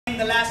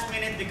the last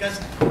minute because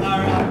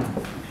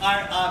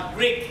our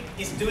Rick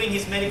is doing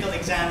his medical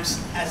exams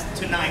as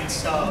tonight,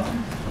 so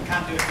we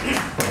can't do it.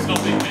 It's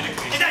not being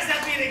medical. It does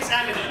not being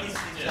examined.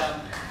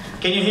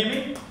 Can you hear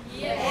me?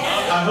 Yeah.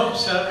 I hope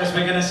so, because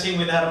we're gonna sing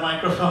without a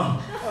microphone.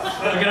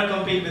 We're gonna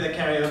compete with the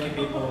karaoke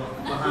people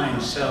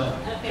behind. So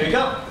here we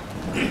go.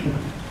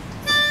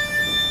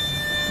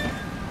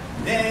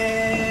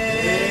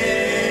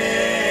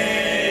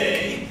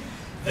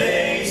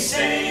 They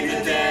say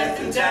that death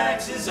and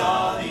taxes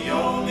are the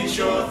only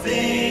sure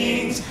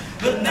things,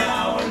 but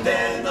now and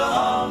then the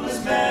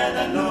harmless men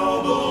are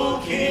noble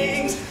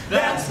kings.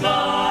 That's life,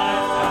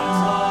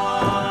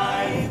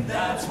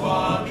 that's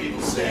what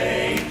people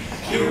say.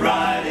 You're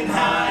riding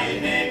high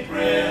in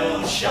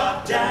April,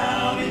 shot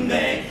down in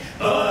May,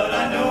 but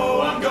I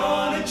know I'm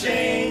gonna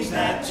change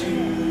that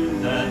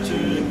tune,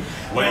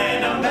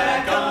 when I'm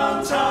back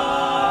on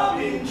top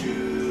in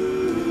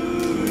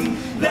June.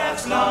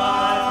 That's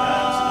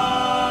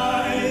life,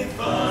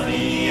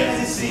 funny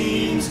as it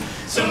seems.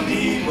 Some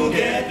people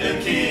get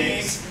their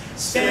kicks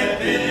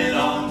stepping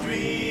on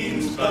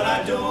dreams, but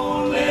I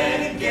don't let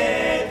it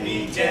get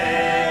me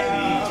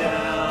down.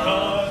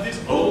 'Cause this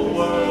whole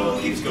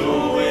world keeps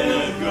going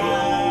and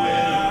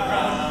going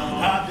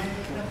around. I've been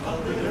a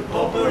puppet, a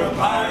pauper, a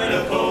pirate,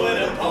 a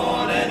poet, a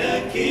pawn, and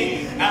a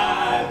king.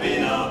 I've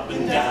been up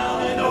and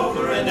down and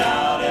over and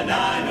out, and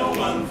I know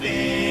one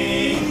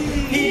thing.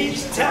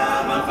 Each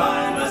time I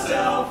find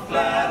myself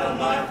flat on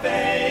my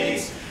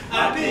face,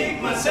 I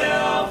pick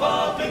myself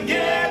up and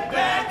get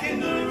back in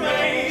the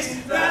race.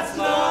 That's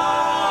life.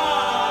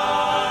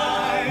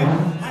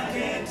 I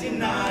can't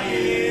deny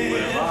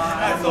it.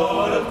 I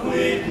thought of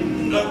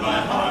quitting, but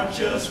my heart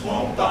just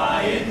won't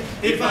buy it.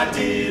 If I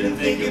didn't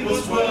think it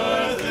was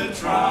worth a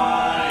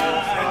try,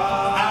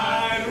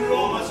 I'd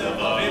roll myself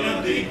up in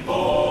a big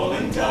ball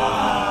and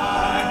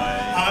die.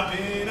 I've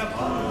been a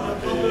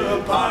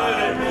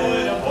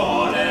pirate, a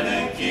pawn, and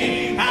a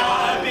king.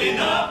 I've been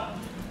up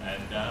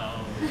and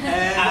down,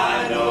 and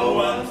I know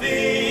one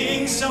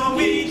thing. So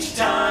each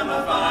time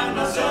I find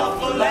myself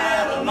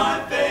flat on my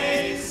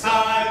face,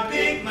 I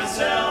pick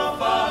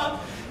myself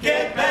up,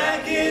 get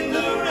back in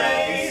the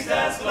race.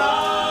 That's life.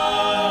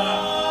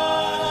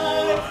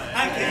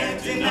 I can't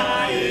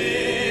deny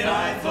it.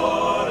 I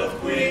thought of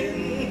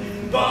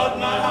quitting, but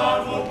my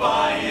heart won't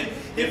buy it.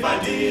 If I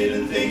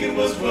didn't think it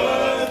was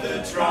worth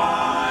a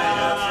try,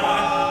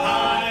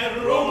 I'd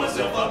roll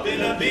myself up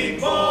in a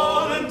big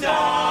ball and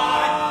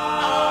die.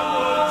 I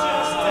would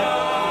just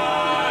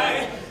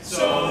die.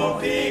 So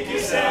pick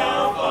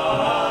yourself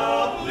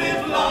up,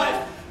 live life,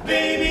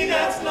 baby,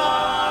 that's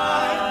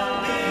life.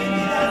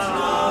 Baby, that's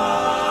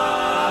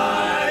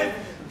life.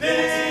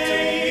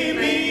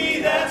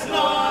 Baby, that's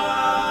life.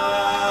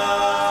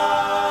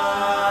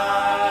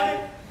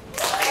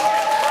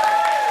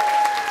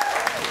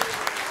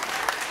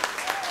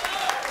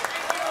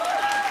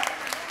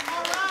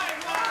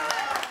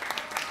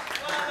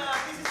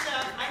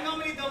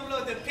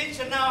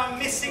 Now I'm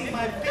missing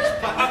my pitch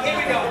part. Oh, here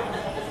we go.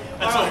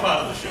 That's all part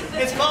of the show.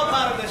 It's called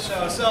part of the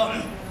show. So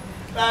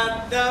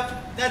the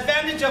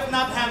advantage of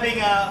not having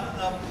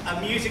a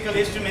musical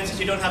instrument is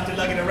you don't have to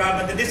lug it around,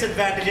 but the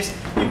disadvantage is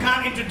you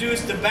can't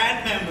introduce the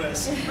band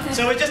members.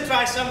 So we just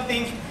try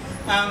something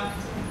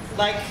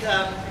like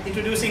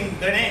introducing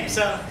their names.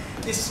 So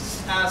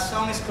this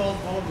song is called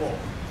Boardwalk.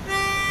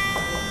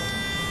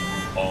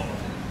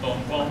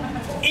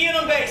 Ian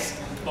on bass.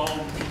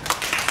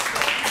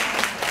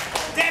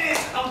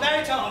 Dennis on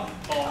baritone.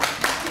 Paul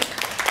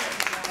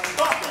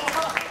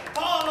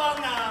on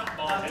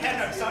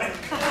tenor, sorry.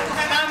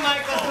 And I'm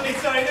Michael.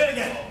 Sorry, do it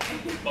again.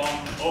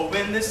 Oh,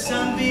 when the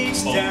sun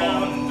beats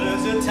down,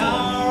 there's a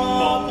tower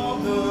up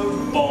on the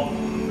roof.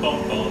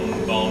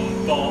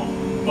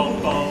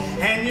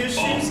 And your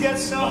shoes get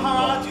so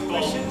hot, you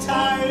wish your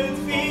tired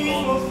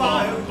feet were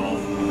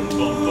fireproof.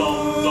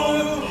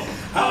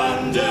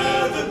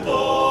 Under the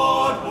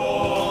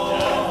boardwalk,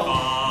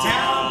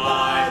 down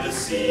by the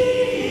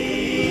sea.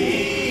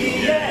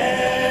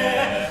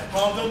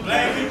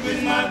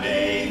 With my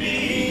baby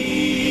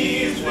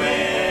is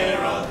where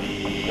I'll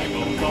be.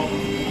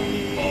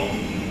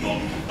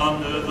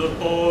 Under the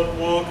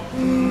boardwalk,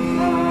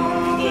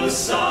 the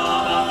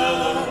sun under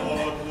the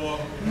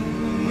boardwalk.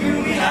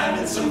 We'll be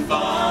having some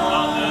fun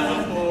under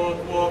the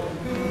boardwalk.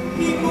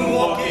 People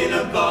walking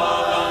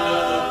above under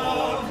the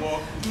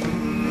boardwalk.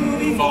 We'll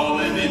be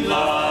falling in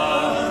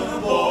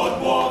love.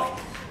 Boardwalk,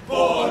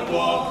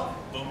 boardwalk.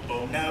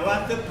 Now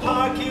at the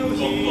park you'll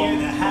hear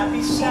the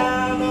happy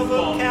sound of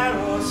a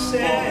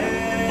carousel.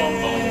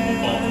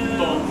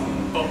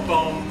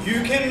 You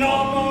can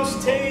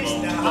almost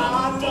taste the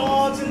hot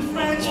dogs and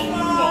french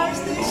fries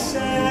they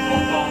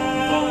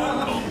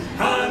sell.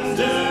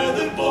 Under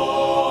the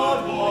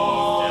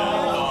boardwalk,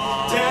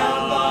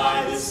 down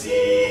by the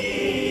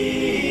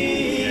sea,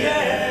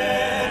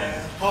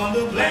 yeah. On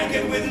the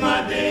blanket with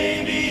my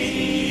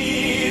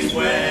babies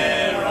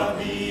where I'll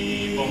be.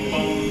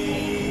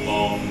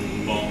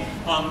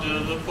 Under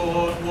the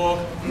boardwalk,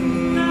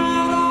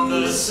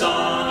 the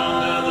sun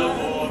under the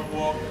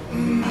boardwalk.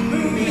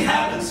 We'll be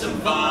having some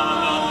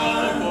fun under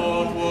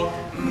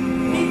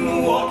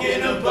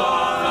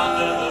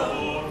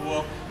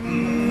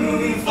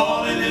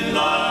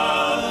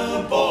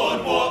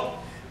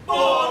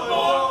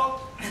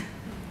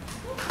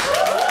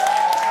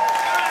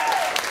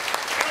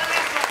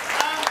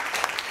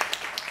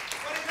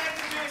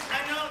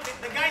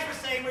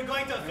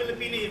a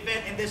Filipino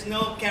event and there's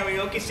no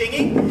karaoke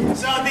singing.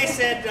 So they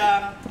said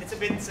it's a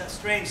bit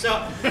strange.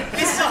 So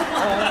this song,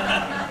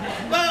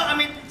 well, I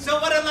mean, so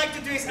what I'd like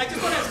to do is I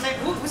just want to say,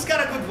 who's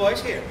got a good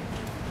voice here?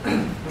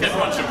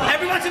 Everyone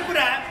should put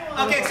out.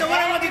 Okay, so what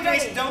I want you to do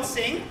is don't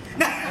sing.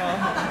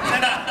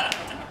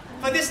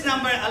 For this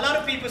number, a lot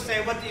of people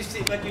say what you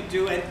see, what you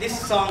do, and this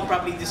song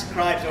probably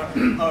describes or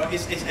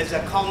is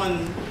a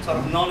common sort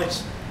of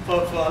knowledge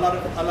for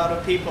a lot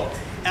of people.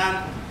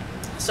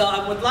 So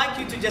I would like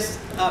you to just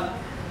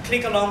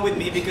click along with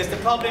me, because the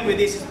problem with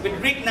this is with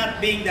Rick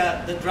not being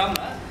the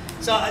drummer.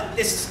 So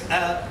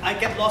I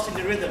get lost in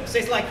the rhythm. So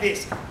it's like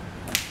this.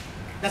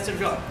 That's the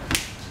drum,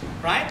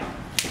 right?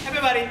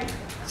 Everybody.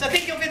 So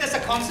think of it as a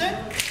concert.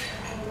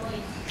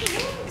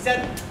 Is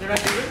that the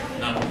right rhythm?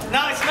 No.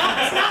 No, it's not.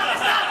 It's not.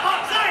 It's not.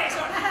 Oh, sorry.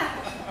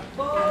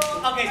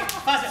 Okay,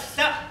 faster.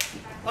 Stop.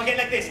 Okay,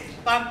 like this.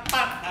 Bam,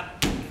 bam, bam.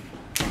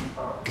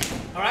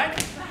 All right.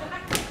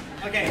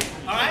 Okay.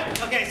 All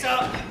right. Okay.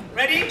 So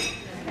ready?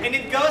 And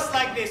it goes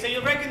like this. So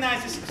you'll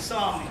recognize this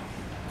song.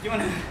 You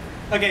wanna?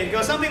 Okay. It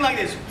goes something like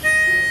this.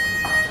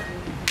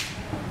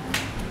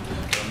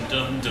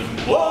 Dum dum dum.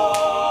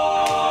 Whoa!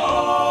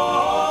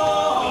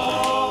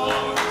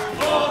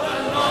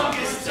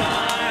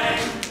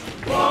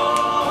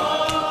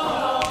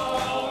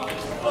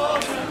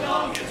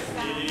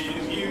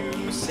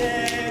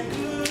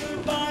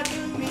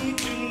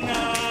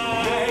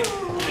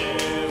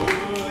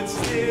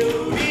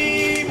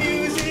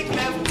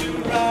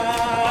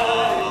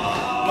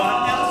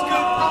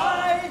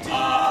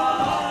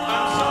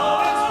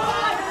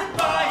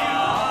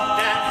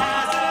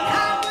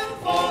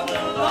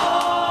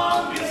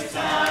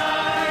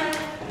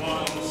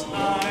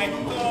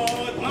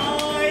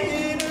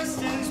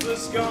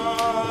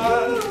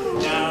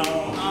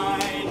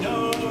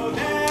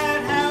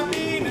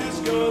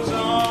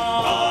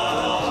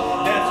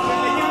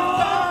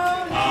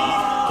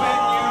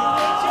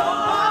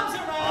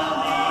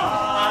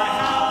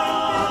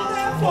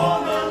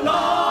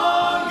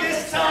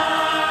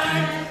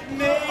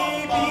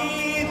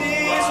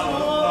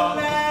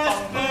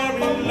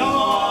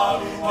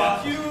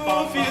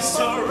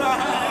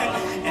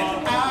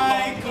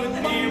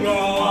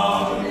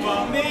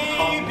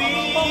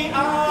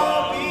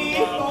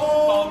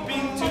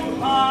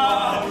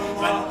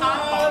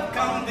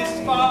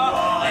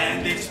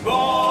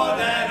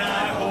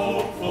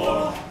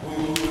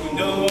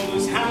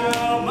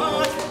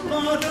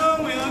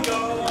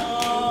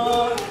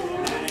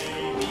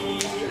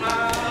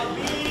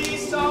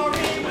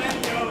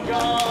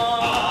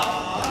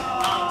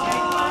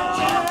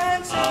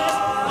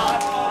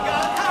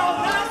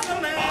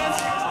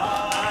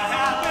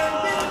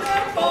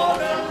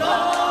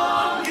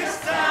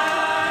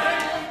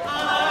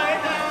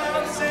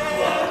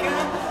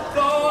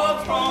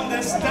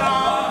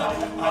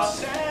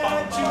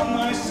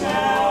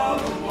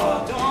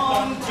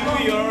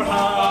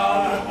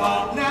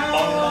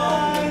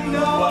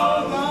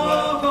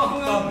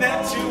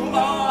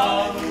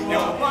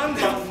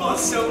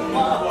 So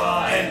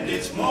far, and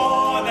it's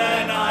more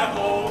than I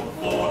hoped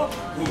for.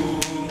 Who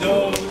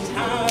knows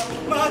how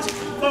much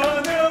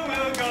further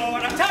we'll go?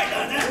 And I'm tired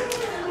of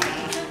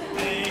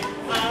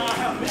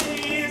I'll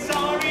be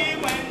sorry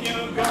when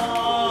you're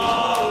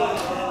gone.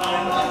 I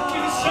love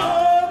you so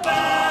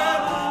bad.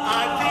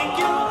 I think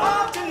you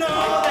ought to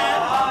know that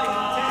I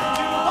intend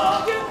to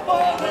hold you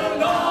for the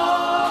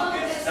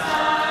longest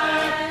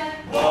time.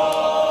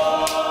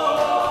 Whoa,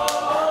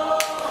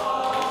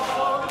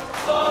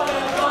 for the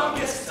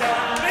longest time.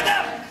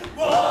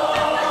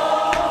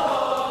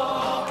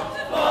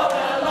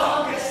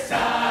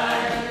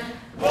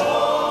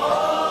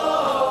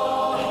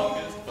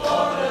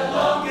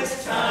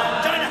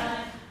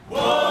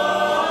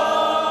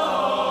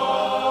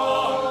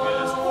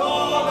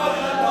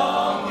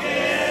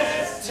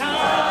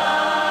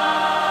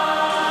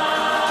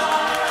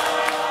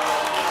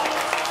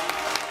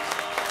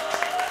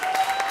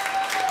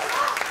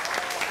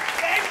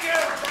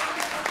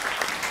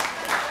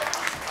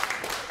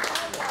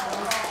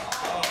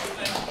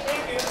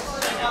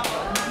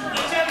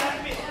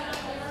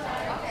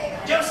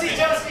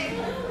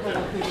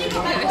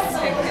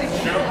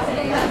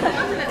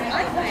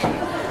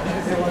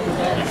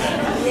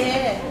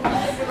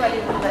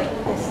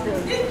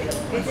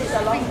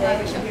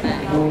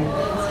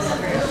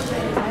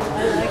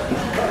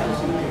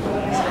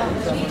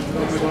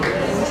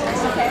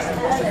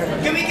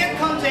 Can we get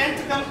content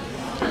to come?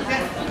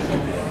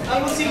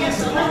 I will sing a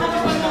song.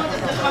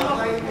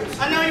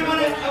 I know you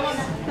want it. I want.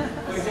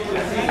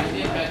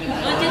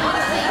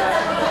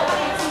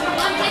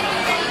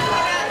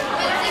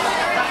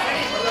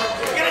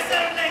 Get a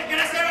serenade. Get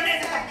a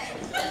serenade.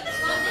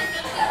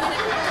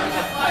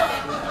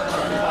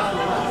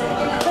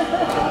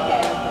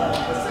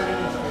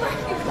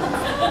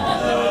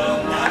 The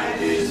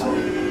night is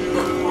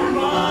new,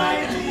 my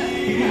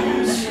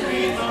dear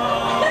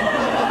sweetheart.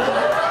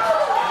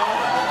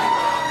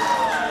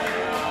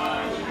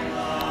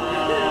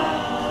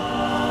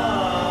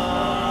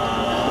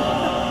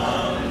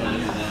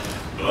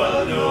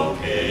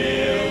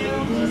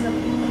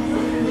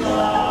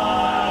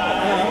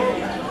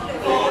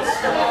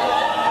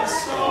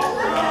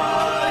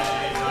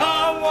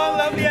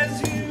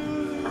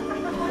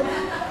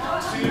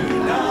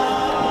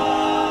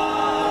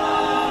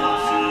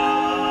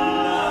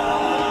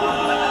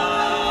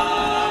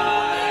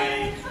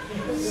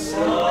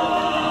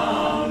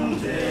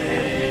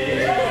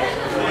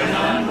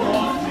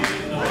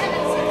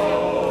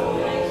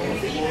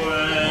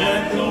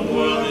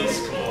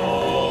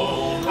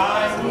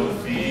 I will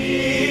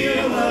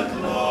feel a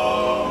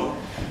glow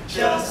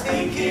just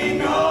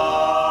thinking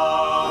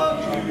of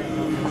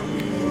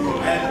you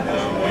and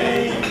the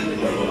way you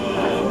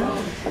look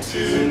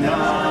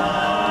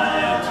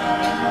tonight,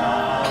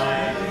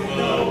 tonight,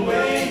 the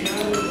way you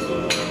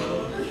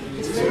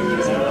look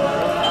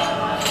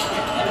tonight.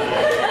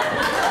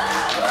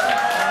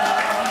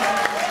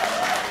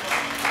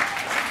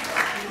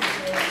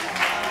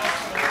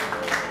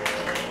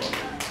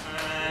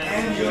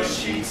 And your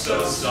sheets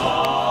so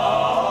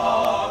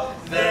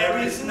soft, there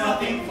is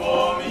nothing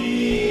for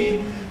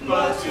me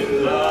but to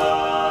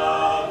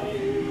love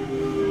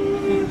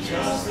you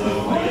just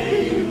the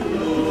way you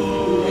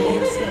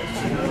look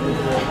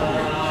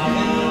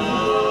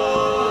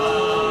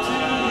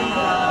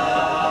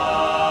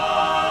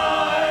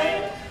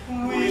tonight.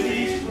 With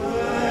each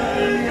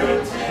word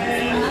your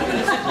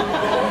tenderness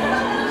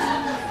grows,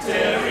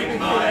 tearing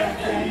my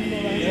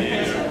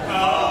fear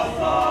apart.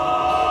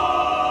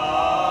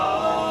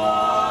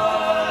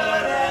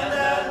 And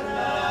that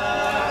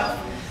laugh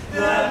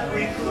that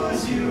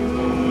because you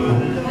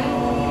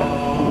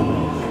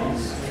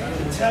lost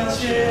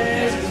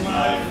touches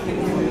my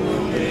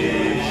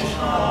foolish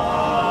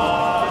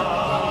heart.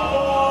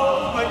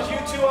 Oh, but you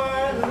two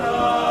are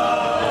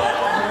lovely,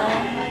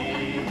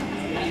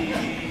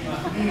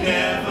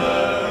 never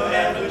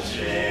ever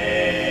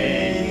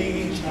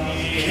change.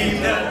 Keep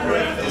that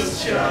breathless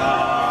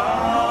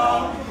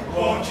charm.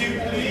 Won't you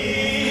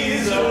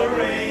please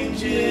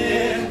arrange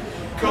it?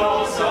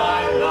 'Cause I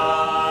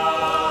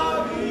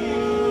love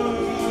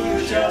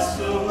you just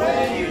the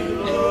way you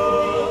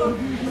look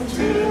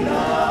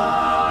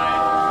tonight,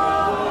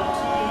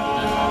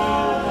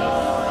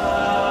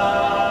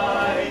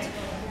 tonight,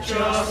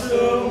 just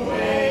the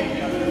way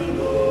you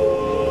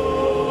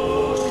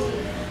look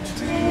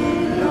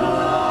tonight,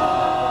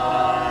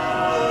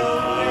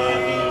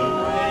 the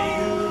way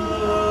you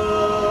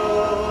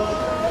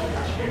look,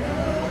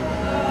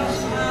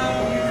 just how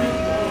you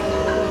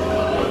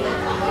look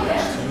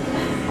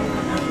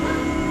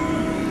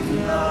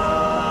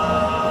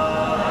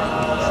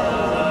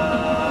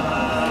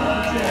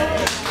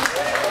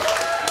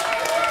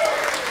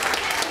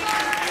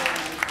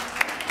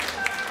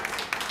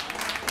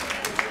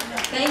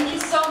Thank you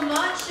so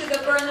much to the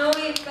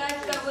Bernoulli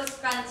Effect. That was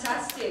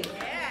fantastic.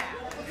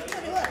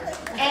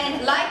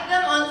 And like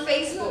them on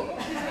Facebook.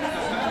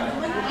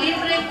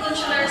 Libre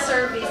consular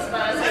service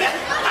para sa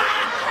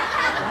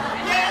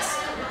Yes!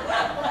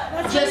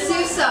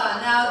 Jasusa,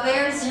 now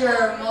there's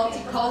your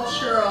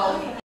multicultural